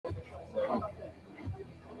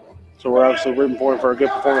So we're obviously rooting for him for a good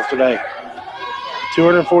performance today.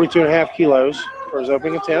 242.5 kilos for his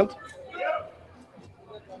opening attempt.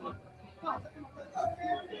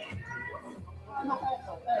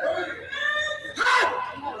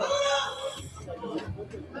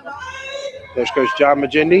 There's Coach John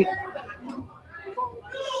Magindy,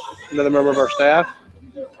 another member of our staff.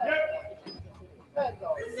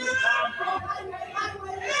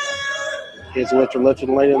 He's a lifter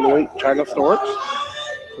lifting late in the week, China Storks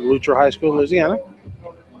from Luther High School in Louisiana.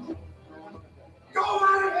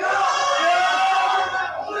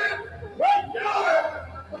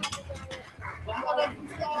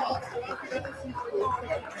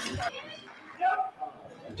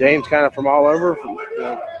 James kind of from all over, from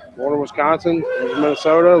born in Wisconsin, lives in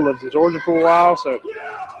Minnesota, lived in Georgia for a while. So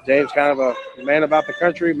James kind of a man about the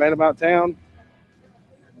country, man about town.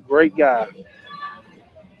 Great guy.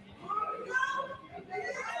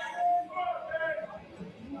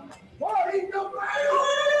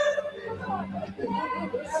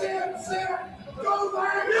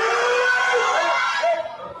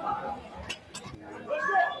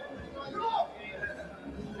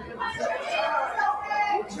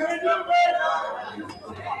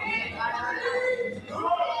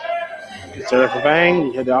 Good setup for Vang.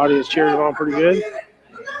 You had the audience cheering him on pretty good.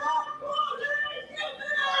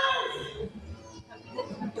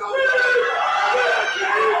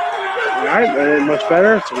 All right, that ain't much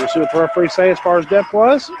better. So we'll see what the referees say as far as depth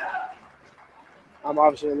was. I'm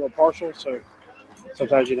obviously a little partial, so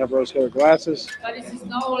sometimes you'd have rose-colored glasses.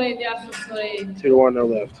 2-1, no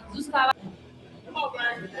lift.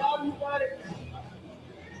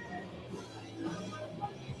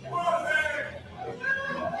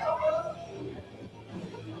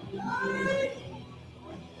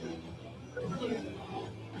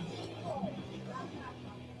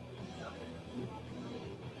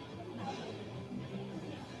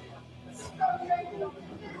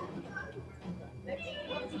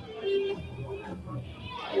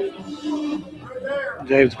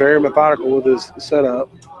 James very methodical with his setup.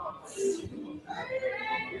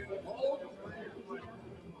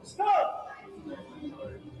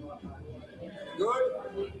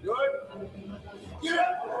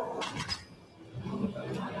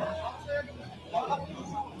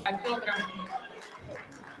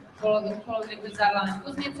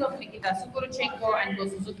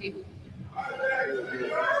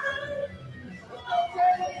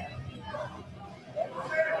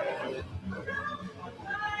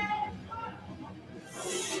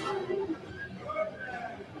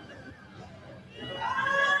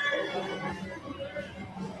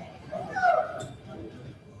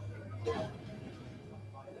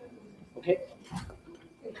 Okay.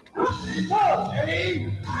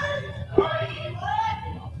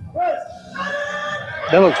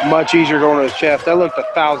 That looks much easier going to his chest. That looked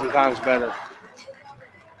 1,000 times better.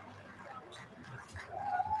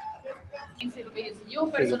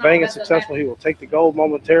 If Vang is successful, he will take the gold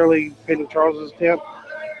momentarily, pending Charles's attempt.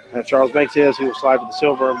 And if Charles makes his, he will slide to the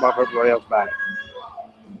silver and bump everybody else back.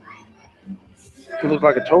 It looked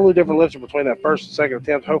like a totally different lifter between that first and second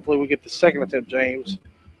attempt. Hopefully we get the second attempt, James,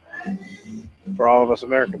 for all of us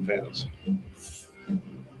American fans.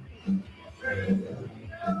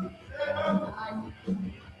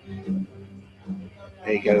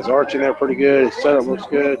 He got his arch in there pretty good. His setup looks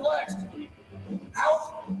good.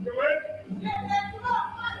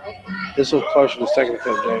 This looks closer to the second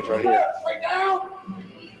attempt, James, right here.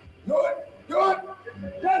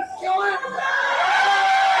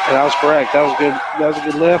 And that was correct. That was good. That was a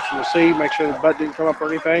good lift. We'll see. Make sure the butt didn't come up or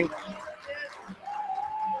anything.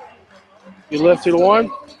 You lift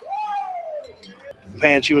 2-1.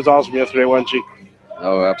 Man, she was awesome yesterday, wasn't she?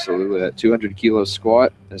 Oh, absolutely. That 200 kilo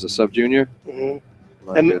squat as a sub junior. Mm-hmm.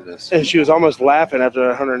 My goodness. And she was almost laughing after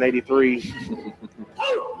 183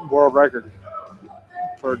 world record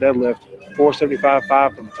for a deadlift.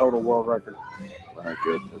 475.5 for the total world record. My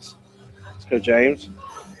goodness. Let's go, James.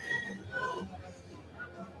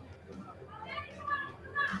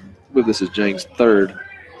 I believe this is James' third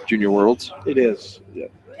Junior Worlds. It is. Yep.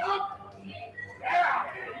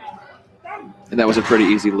 And that was a pretty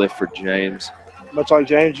easy lift for James. Much like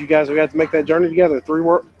James, you guys have got to make that journey together.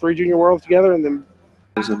 Three Junior Worlds together, and then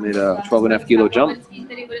I made a 12.5 kilo jump.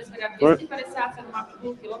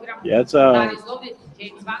 Yeah, it's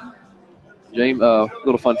James.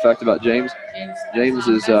 Little fun fact about James. James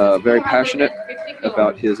is very passionate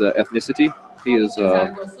about his ethnicity. He is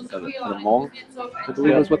a Hmong, I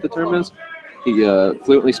believe is what the term is. He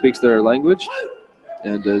fluently speaks their language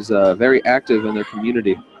and is very active in their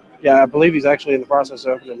community. Yeah, I believe he's actually in the process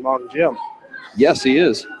of opening a Hmong gym. Yes, he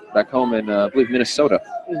is. Back home in, I believe, Minnesota.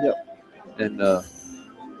 Yep. And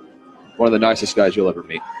one of the nicest guys you'll ever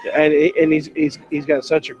meet. And he's got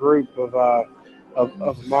such a group of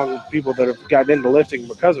among people that have gotten into lifting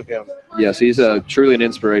because of him. Yes, he's truly an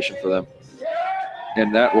inspiration for them.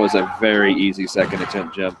 And that was a very easy second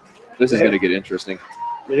attempt, Jim. This is going to get interesting.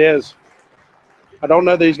 It is. I don't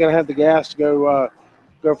know that he's going to have the gas to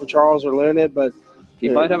go for Charles or Leonid, but he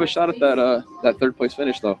might have a shot at that third place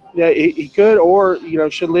finish, though. Yeah, he could, or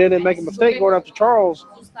should Leonid make a mistake going up to Charles,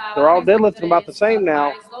 they're all deadlifting about the same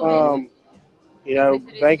now.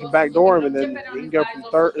 Vang can backdoor him, and then he can go from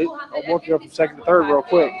third. One can go from second to third real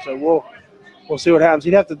quick. So we'll see what happens.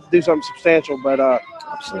 He'd have to do something substantial, but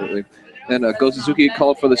absolutely. And Go Suzuki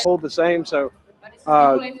called for the hold the same. So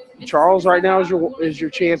Charles right now is your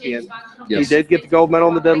champion. Yes. He did get the gold medal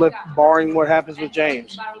in the deadlift, barring what happens with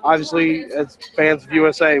James. Obviously, as fans of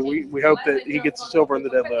USA, we hope that he gets the silver in the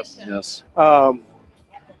deadlift. Yes. But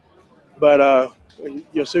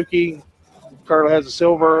Yosuke currently has a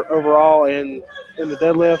silver overall in the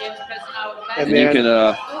deadlift. And then, you can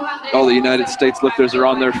all the United States lifters are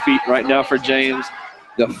on their feet right now for James.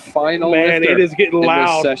 The final lifter it is getting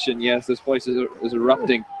loud. This session. Yes, this place is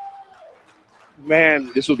erupting.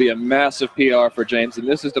 Man, this will be a massive PR for James, and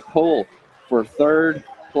this is the pull for third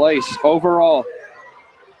place overall.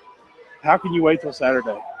 How can you wait till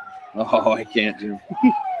Saturday? Oh, I can't, Jim.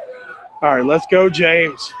 All right, let's go,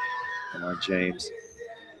 James. Come on, James.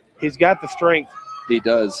 He's got the strength. He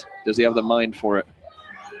does. Does he have the mind for it?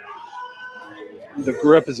 The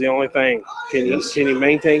grip is the only thing. Can he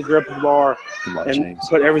maintain grip of the bar and James.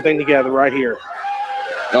 Put everything together right here?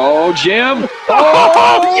 Oh, Jim.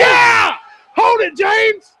 Oh, yeah! Hold it,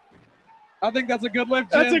 James. I think that's a good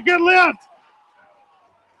lift, Jim. That's a good lift.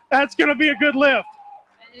 That's going to be a good lift.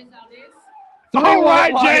 All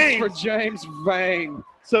right, James. For James Vang.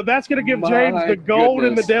 So that's going to give James the gold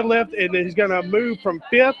in the deadlift, and he's going to move from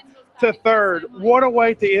 5th to 3rd. What a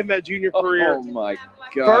way to end that junior career. Oh, my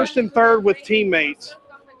God. 1st and 3rd with teammates.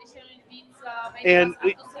 And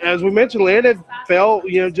as we mentioned, Leonid fell,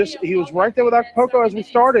 he was right there with Acapulco as we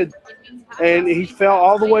started. And he fell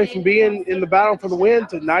all the way from being in the battle for the win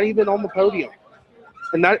to not even on the podium.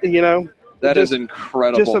 And that is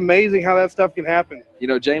incredible. Just amazing how that stuff can happen.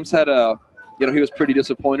 James had he was pretty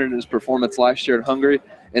disappointed in his performance last year in Hungary,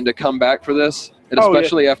 and to come back for this, and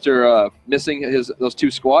especially after missing those 2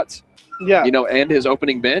 squats, and his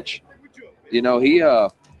opening bench, he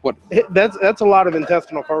that's a lot of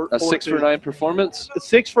intestinal fortitude. A 6 for 9 performance.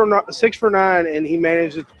 6 for 9, and he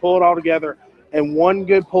managed to pull it all together. And one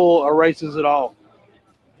good pull erases it all.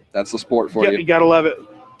 That's the sport for you. You got to love it.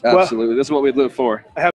 Absolutely. This is what we live for.